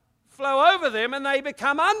flow over them and they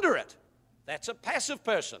become under it. That's a passive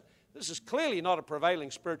person. This is clearly not a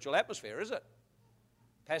prevailing spiritual atmosphere, is it?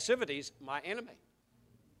 Passivity is my enemy.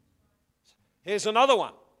 Here's another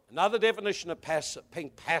one, another definition of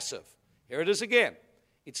being passive. Here it is again.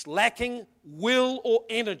 It's lacking will or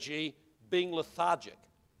energy, being lethargic.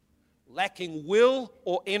 Lacking will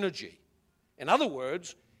or energy. In other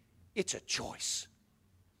words, it's a choice.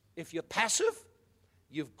 If you're passive,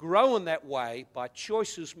 you've grown that way by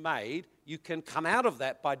choices made. You can come out of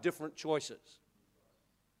that by different choices.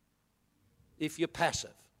 If you're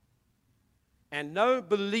passive. And no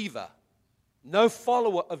believer, no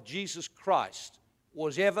follower of Jesus Christ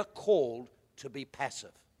was ever called to be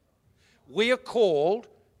passive. We are called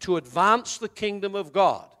to advance the kingdom of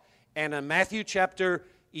God. And in Matthew chapter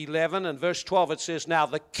 11 and verse 12 it says, now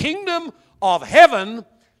the kingdom of heaven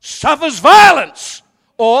suffers violence.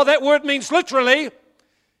 Or that word means literally,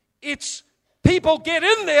 it's people get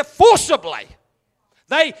in there forcibly.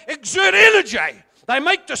 They exert energy. They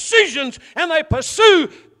make decisions and they pursue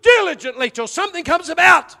diligently till something comes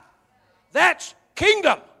about. That's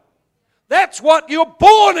kingdom. That's what you're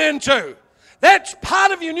born into. That's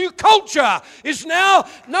part of your new culture, is now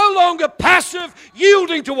no longer passive,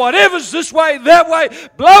 yielding to whatever's this way, that way,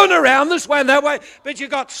 blown around this way and that way, but you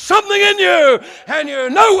got something in you, and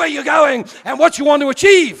you know where you're going and what you want to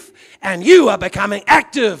achieve, and you are becoming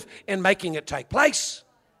active in making it take place.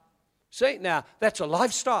 See, now, that's a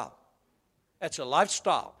lifestyle. That's a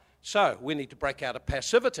lifestyle. So, we need to break out of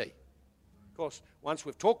passivity. Of course, once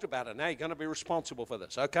we've talked about it, now you're going to be responsible for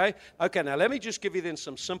this, okay? Okay, now let me just give you then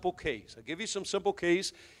some simple keys. I'll give you some simple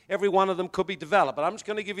keys. Every one of them could be developed, but I'm just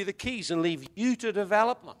going to give you the keys and leave you to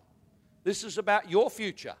develop them. This is about your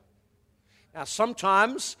future. Now,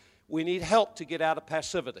 sometimes we need help to get out of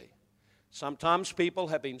passivity. Sometimes people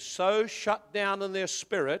have been so shut down in their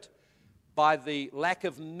spirit by the lack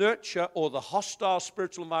of nurture or the hostile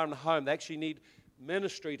spiritual environment at home, they actually need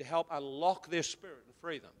ministry to help unlock their spirit and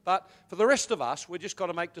free them. But for the rest of us, we've just got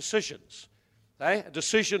to make decisions. Okay? A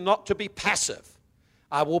decision not to be passive.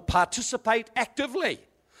 I will participate actively.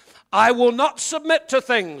 I will not submit to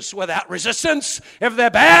things without resistance. If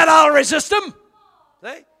they're bad, I'll resist them.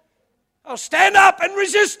 Okay? I'll stand up and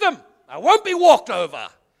resist them. I won't be walked over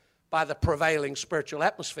by the prevailing spiritual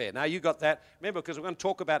atmosphere. Now, you got that. Remember, because we're going to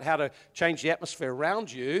talk about how to change the atmosphere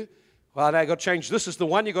around you. Well, now you've got to change. This is the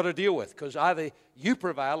one you've got to deal with, because either you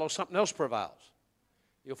prevail or something else prevails.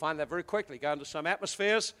 You'll find that very quickly. Go into some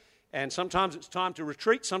atmospheres, and sometimes it's time to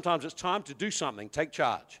retreat. Sometimes it's time to do something. Take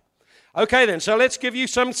charge. Okay, then, so let's give you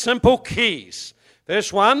some simple keys.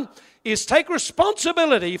 First one is take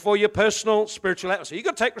responsibility for your personal spiritual atmosphere. You've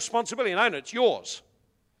got to take responsibility and own it. It's yours.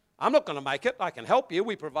 I'm not going to make it. I can help you.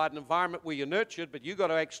 We provide an environment where you're nurtured, but you've got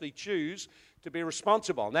to actually choose to be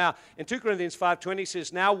responsible. Now, in 2 Corinthians 5:20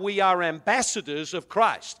 says, now we are ambassadors of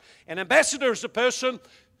Christ. An ambassador is a person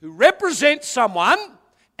who represents someone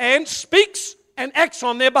and speaks and acts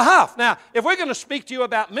on their behalf. Now, if we're going to speak to you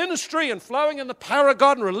about ministry and flowing in the power of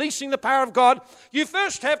God and releasing the power of God, you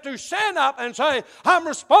first have to stand up and say, I'm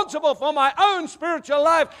responsible for my own spiritual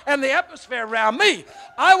life and the atmosphere around me.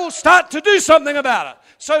 I will start to do something about it.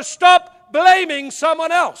 So stop blaming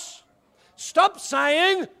someone else. Stop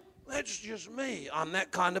saying, that's just me. I'm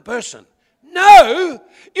that kind of person. No,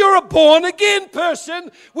 you're a born-again person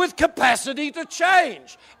with capacity to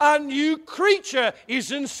change. A new creature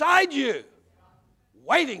is inside you,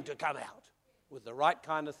 waiting to come out with the right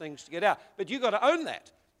kind of things to get out. But you've got to own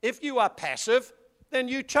that. If you are passive, then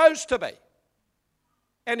you chose to be.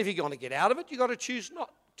 And if you're going to get out of it, you've got to choose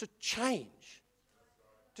not to change.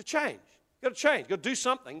 To change. You've got to change. You've got to do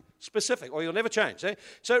something specific, or you'll never change. Eh?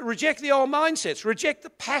 So reject the old mindsets. Reject the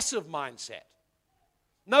passive mindset.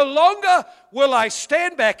 No longer will I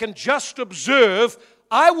stand back and just observe.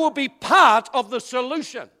 I will be part of the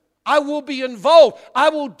solution. I will be involved. I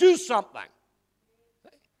will do something.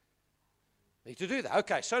 Need to do that.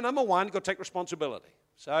 Okay, so number one, you've got to take responsibility.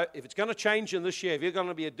 So if it's going to change in this year, if you're going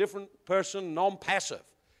to be a different person, non-passive.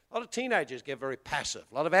 A lot of teenagers get very passive.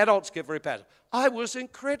 A lot of adults get very passive. I was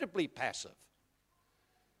incredibly passive.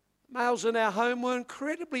 Males in our home were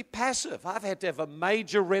incredibly passive. I've had to have a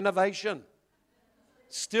major renovation.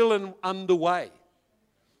 Still underway.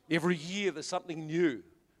 Every year there's something new.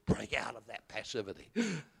 Break out of that passivity.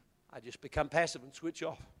 I just become passive and switch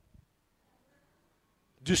off.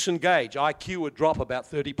 Disengage. IQ would drop about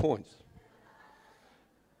 30 points.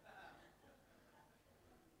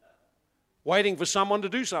 Waiting for someone to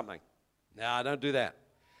do something. No, I don't do that.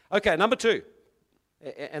 Okay, number two.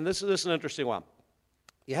 And this is an interesting one.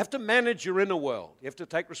 You have to manage your inner world. You have to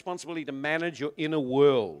take responsibility to manage your inner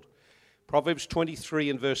world. Proverbs 23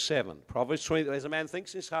 and verse 7. Proverbs 20, as a man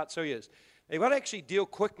thinks in his heart, so he is. Now, you've got to actually deal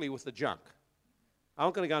quickly with the junk. I'm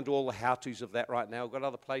not going to go into all the how-tos of that right now. We've got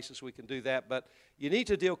other places we can do that. But you need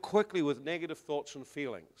to deal quickly with negative thoughts and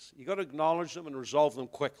feelings. You've got to acknowledge them and resolve them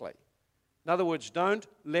quickly. In other words, don't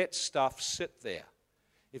let stuff sit there.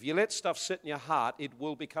 If you let stuff sit in your heart, it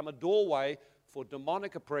will become a doorway for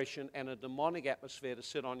demonic oppression and a demonic atmosphere to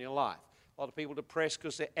sit on your life. A lot of people are depressed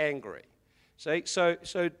because they're angry. See, so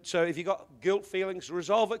if you've got guilt feelings,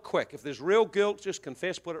 resolve it quick. If there's real guilt, just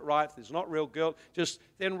confess, put it right. If there's not real guilt, just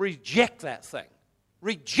then reject that thing.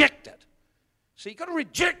 Reject it. So you've got to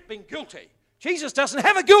reject being guilty. Jesus doesn't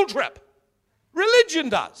have a guilt trip. Religion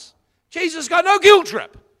does. Jesus got no guilt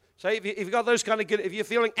trip. So if you've got those kind of guilt, if you're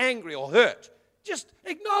feeling angry or hurt, just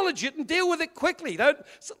acknowledge it and deal with it quickly. Don't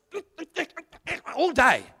all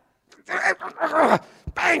day.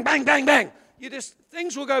 Bang, bang, bang, bang.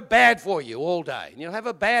 Things will go bad for you all day. And you'll have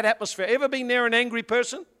a bad atmosphere. Ever been near an angry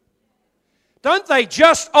person? Don't they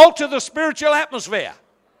just alter the spiritual atmosphere?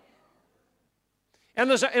 And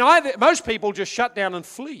most people just shut down and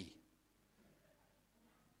flee.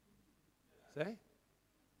 See?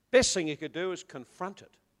 Best thing you could do is confront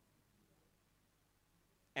it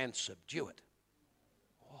and subdue it.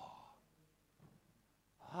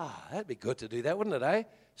 That'd be good to do that, wouldn't it, eh?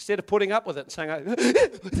 Instead of putting up with it and saying,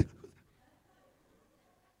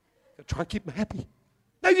 try and keep them happy.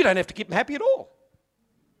 No, you don't have to keep them happy at all.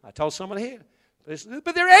 I told someone here,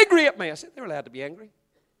 but they're angry at me. I said, they're allowed to be angry.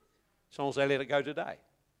 As long as they let it go today.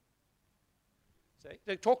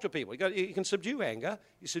 See, talk to people. You can subdue anger.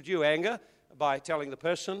 You subdue anger by telling the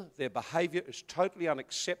person their behavior is totally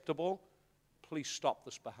unacceptable. Please stop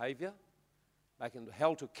this behavior. They can be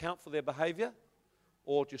held to account for their behavior.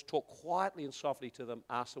 Or just talk quietly and softly to them,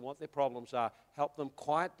 ask them what their problems are, help them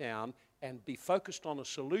quiet down and be focused on a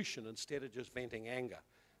solution instead of just venting anger.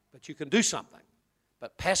 But you can do something.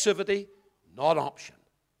 But passivity, not option.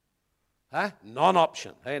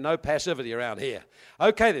 Non-option. Hey, no passivity around here.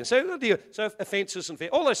 Okay then, so offenses and fear,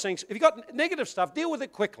 all those things. If you've got negative stuff, deal with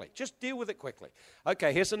it quickly. Just deal with it quickly.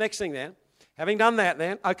 Okay, here's the next thing then. Having done that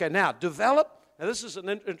then, okay, now develop, now this is an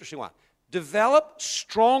interesting one. Develop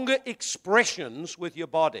stronger expressions with your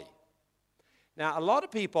body. Now, a lot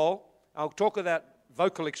of people, I'll talk about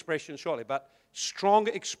vocal expressions shortly, but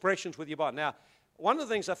stronger expressions with your body. Now, one of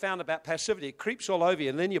the things I found about passivity, it creeps all over you,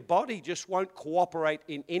 and then your body just won't cooperate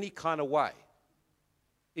in any kind of way.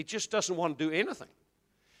 It just doesn't want to do anything.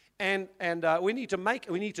 And we need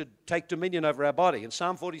to take dominion over our body. In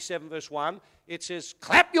Psalm 47, verse 1, it says,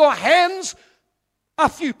 clap your hands. A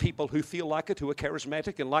few people who feel like it, who are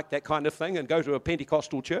charismatic and like that kind of thing and go to a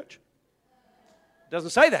Pentecostal church. It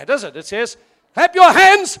doesn't say that, does it? It says, clap your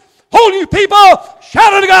hands, all you people,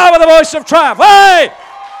 shout unto God with a voice of triumph. Hey!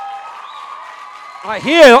 I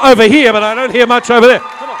hear over here, but I don't hear much over there.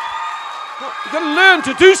 Come on. You've got to learn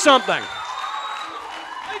to do something.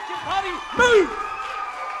 Make your body move.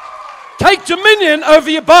 Take dominion over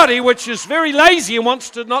your body, which is very lazy and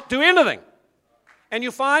wants to not do anything. And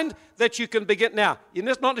you'll find that you can begin. Now, you're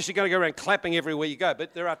not necessarily going to go around clapping everywhere you go,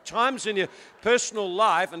 but there are times in your personal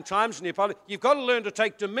life and times in your body, you've got to learn to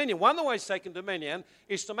take dominion. One of the ways taking dominion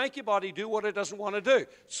is to make your body do what it doesn't want to do.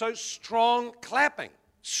 So strong clapping.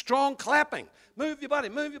 Strong clapping. Move your body,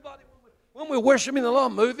 move your body. When we're worshiping the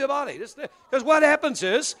Lord, move your body. Because what happens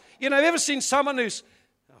is, have you ever seen someone who's,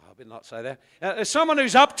 I better not say that, someone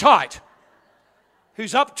who's uptight,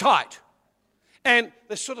 and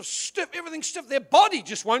they're sort of stiff, everything's stiff. Their body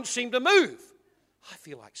just won't seem to move. I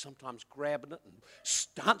feel like sometimes grabbing it and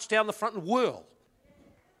dance down the front and whirl.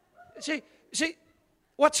 See,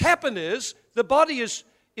 what's happened is the body is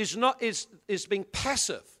being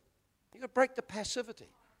passive. You've got to break the passivity.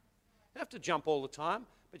 You don't have to jump all the time,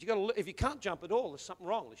 but if you can't jump at all, there's something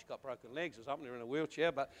wrong. Unless you've got broken legs or something, you're in a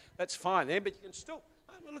wheelchair, but that's fine. But you can still,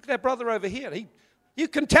 look at our brother over here. You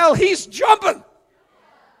can tell he's jumping.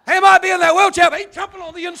 He might be in that wheelchair, but he's jumping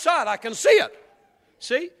on the inside. I can see it.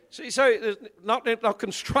 See, so not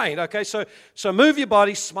constrained. Okay, so move your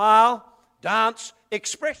body, smile, dance,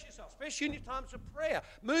 express yourself, especially in your times of prayer.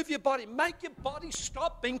 Move your body, make your body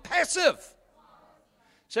stop being passive.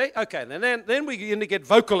 See, okay, and then we begin to get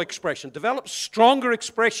vocal expression. Develop stronger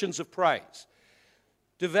expressions of praise.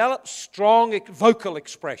 Develop strong vocal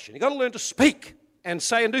expression. You've got to learn to speak and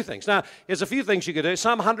say and do things. Now, here's a few things you could do.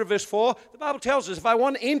 Psalm 100 verse 4, the Bible tells us if I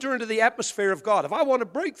want to enter into the atmosphere of God, if I want to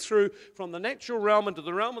break through from the natural realm into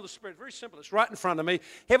the realm of the Spirit, very simple, it's right in front of me.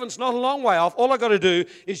 Heaven's not a long way off. All I've got to do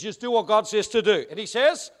is just do what God says to do. And he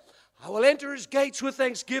says, I will enter his gates with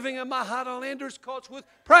thanksgiving, and my heart I'll enter his courts with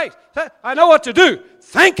praise. I know what to do.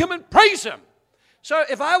 Thank him and praise him. So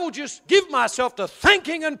if I will just give myself to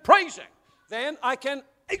thanking and praising, then I can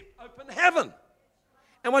open heaven.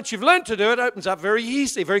 And once you've learned to do it, it opens up very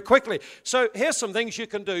easily, very quickly. So here's some things you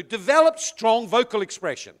can do. Develop strong vocal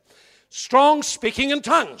expression. Strong speaking in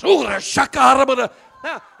tongues.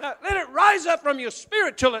 Now, let it rise up from your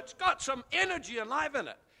spirit till it's got some energy and life in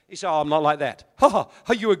it. You say, I'm not like that.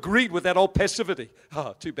 You agreed with that old passivity.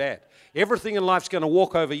 Too bad. Everything in life's going to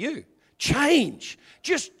walk over you. Change.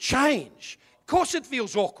 Just change. Of course it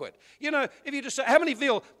feels awkward. You know, if you just say, how many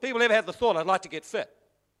people ever had the thought, I'd like to get fit?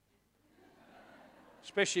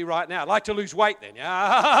 Especially right now. I'd like to lose weight then.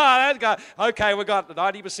 Okay, we got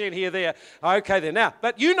 90% here, there. Okay then. Now,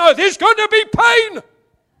 but you know there's going to be pain.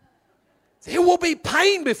 There will be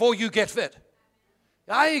pain before you get fit.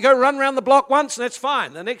 You go run around the block once and that's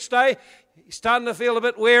fine. The next day, you're starting to feel a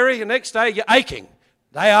bit weary. The next day, you're aching.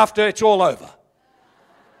 Day after, it's all over.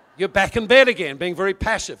 You're back in bed again, being very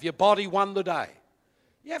passive. Your body won the day.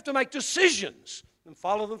 You have to make decisions and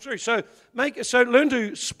follow them through. So learn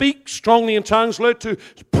to speak strongly in tongues. Learn to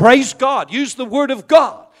praise God. Use the word of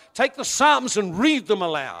God. Take the Psalms and read them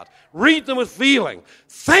aloud. Read them with feeling.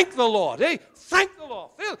 Thank the Lord. Thank the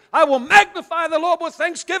Lord. I will magnify the Lord with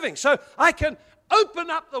thanksgiving. So I can open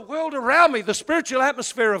up the world around me, the spiritual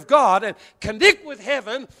atmosphere of God, and connect with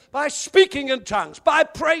heaven by speaking in tongues, by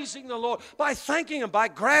praising the Lord, by thanking Him, by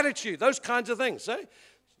gratitude, those kinds of things.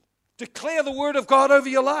 Declare the word of God over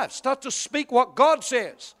your life. Start to speak what God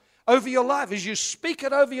says over your life. As you speak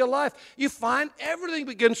it over your life, you find everything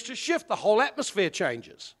begins to shift. The whole atmosphere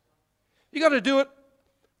changes. You've got to do it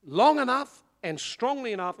long enough and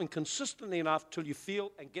strongly enough and consistently enough till you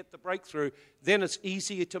feel and get the breakthrough. Then it's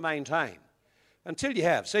easier to maintain. Until you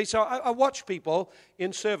have. See, so I watch people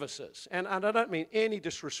in services, and I don't mean any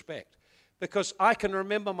disrespect, because I can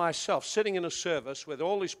remember myself sitting in a service with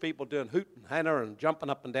all these people doing hoot and hanna and jumping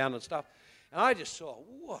up and down and stuff, and I just saw,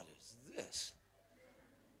 what is this?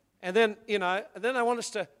 And then, I want us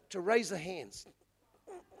to raise the hands.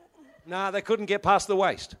 No, they couldn't get past the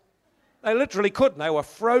waist. They literally couldn't. They were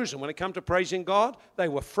frozen. When it came to praising God, they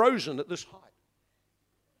were frozen at this height.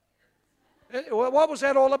 What was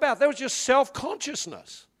that all about? That was just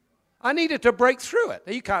self-consciousness. I needed to break through it.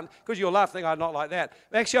 You can't, because you'll laugh, think I'm not like that.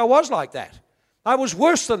 Actually, I was like that. I was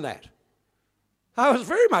worse than that. I was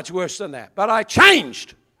very much worse than that. But I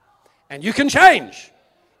changed. And you can change.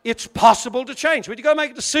 It's possible to change. But you've got to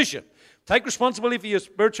make a decision. Take responsibility for your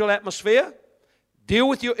spiritual atmosphere. Deal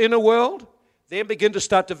with your inner world. Then begin to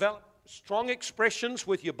start developing strong expressions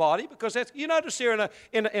with your body, because that's, you notice here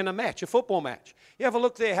in a match, a football match, you have a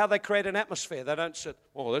look there how they create an atmosphere. They don't sit,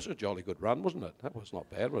 that's a jolly good run, wasn't it? That was not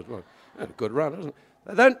bad, was it? A good run, isn't it?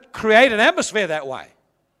 They don't create an atmosphere that way,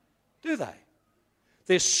 do they?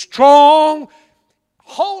 There's strong,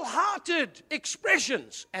 wholehearted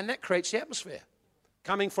expressions, and that creates the atmosphere.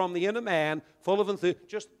 Coming from the inner man, full of enthusiasm,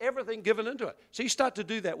 just everything given into it. So you start to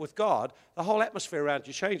do that with God, the whole atmosphere around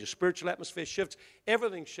you changes. Spiritual atmosphere shifts,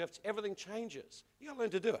 everything changes. You got to learn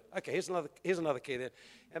to do it. Okay, here's another key there.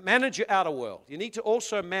 And manage your outer world. You need to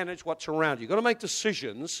also manage what's around you. You've got to make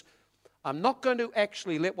decisions. I'm not going to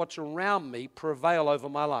actually let what's around me prevail over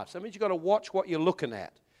my life. So that means you've got to watch what you're looking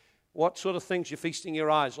at, what sort of things you're feasting your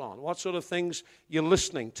eyes on, what sort of things you're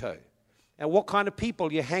listening to, and what kind of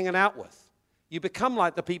people you're hanging out with. You become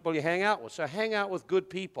like the people you hang out with. So hang out with good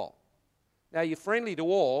people. Now, you're friendly to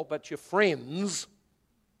all, but your friends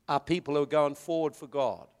are people who are going forward for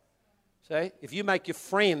God. See? If you make your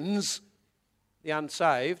friends the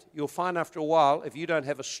unsaved, you'll find after a while, if you don't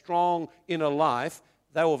have a strong inner life,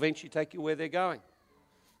 they will eventually take you where they're going.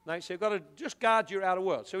 No, so you've got to just guard your outer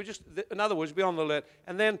world. So in other words, be on the alert.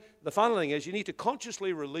 And then the final thing is you need to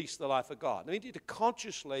consciously release the life of God. We need to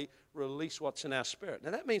consciously release what's in our spirit. Now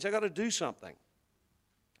that means I've got to do something.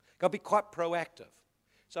 I've got to be quite proactive.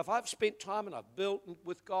 So if I've spent time and I've built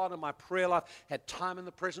with God in my prayer life, had time in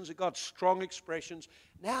the presence of God, strong expressions,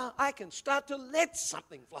 now I can start to let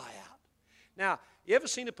something fly out. Now, you ever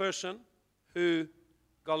seen a person who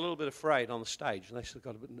got a little bit afraid on the stage and they sort of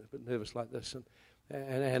got a bit nervous like this and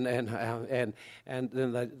then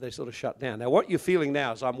they sort of shut down. Now, what you're feeling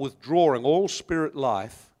now is I'm withdrawing all spirit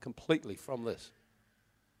life completely from this.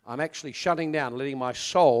 I'm actually shutting down, letting my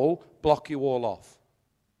soul block you all off.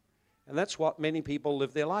 And that's what many people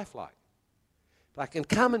live their life like. But I can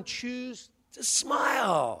come and choose to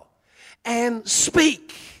smile and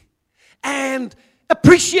speak and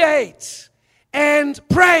appreciate and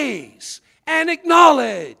praise and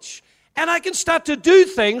acknowledge. And I can start to do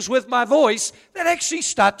things with my voice that actually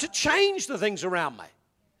start to change the things around me.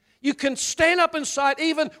 You can stand up inside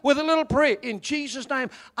even with a little prayer. In Jesus' name,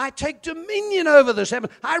 I take dominion over this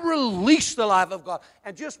heaven. I release the life of God.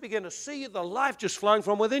 And just begin to see the life just flowing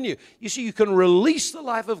from within you. You see, you can release the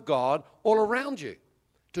life of God all around you.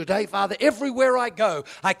 Today, Father, everywhere I go,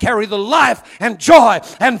 I carry the life and joy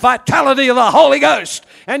and vitality of the Holy Ghost.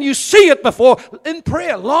 And you see it in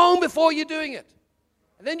prayer, long before you're doing it.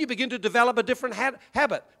 And then you begin to develop a different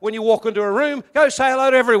habit. When you walk into a room, go say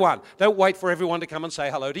hello to everyone. Don't wait for everyone to come and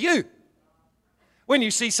say hello to you. When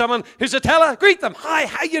you see someone who's a teller, greet them. Hi,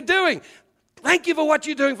 how you doing? Thank you for what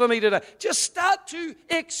you're doing for me today. Just start to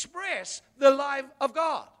express the life of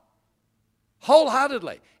God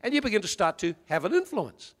wholeheartedly. And you begin to start to have an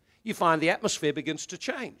influence. You find the atmosphere begins to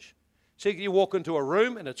change. So you walk into a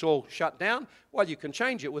room and it's all shut down. Well, you can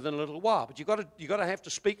change it within a little while. But you've got to have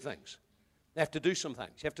to speak things. You have to do some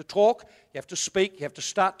things. You have to talk. You have to speak. You have to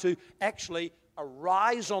start to actually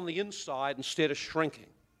arise on the inside instead of shrinking.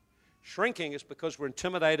 Shrinking is because we're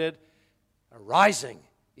intimidated. Arising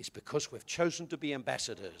is because we've chosen to be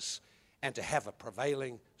ambassadors and to have a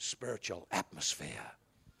prevailing spiritual atmosphere.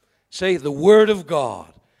 See, the Word of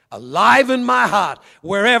God alive in my heart.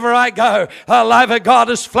 Wherever I go, the life of God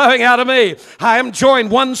is flowing out of me. I am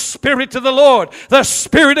joined one spirit to the Lord. The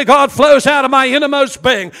Spirit of God flows out of my innermost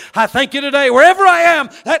being. I thank you today, wherever I am,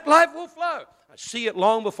 that life will flow. I see it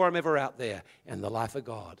long before I'm ever out there, and the life of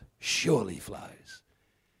God surely flows.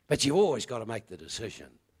 But you've always got to make the decision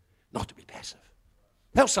not to be passive.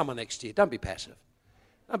 Tell someone next to you, don't be passive.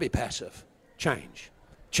 Don't be passive. Change.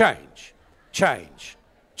 Change. Change.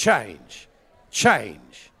 Change.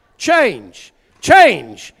 Change. Change.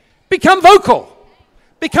 Change. Become vocal.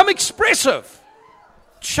 Become expressive.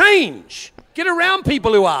 Change. Get around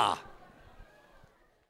people who are.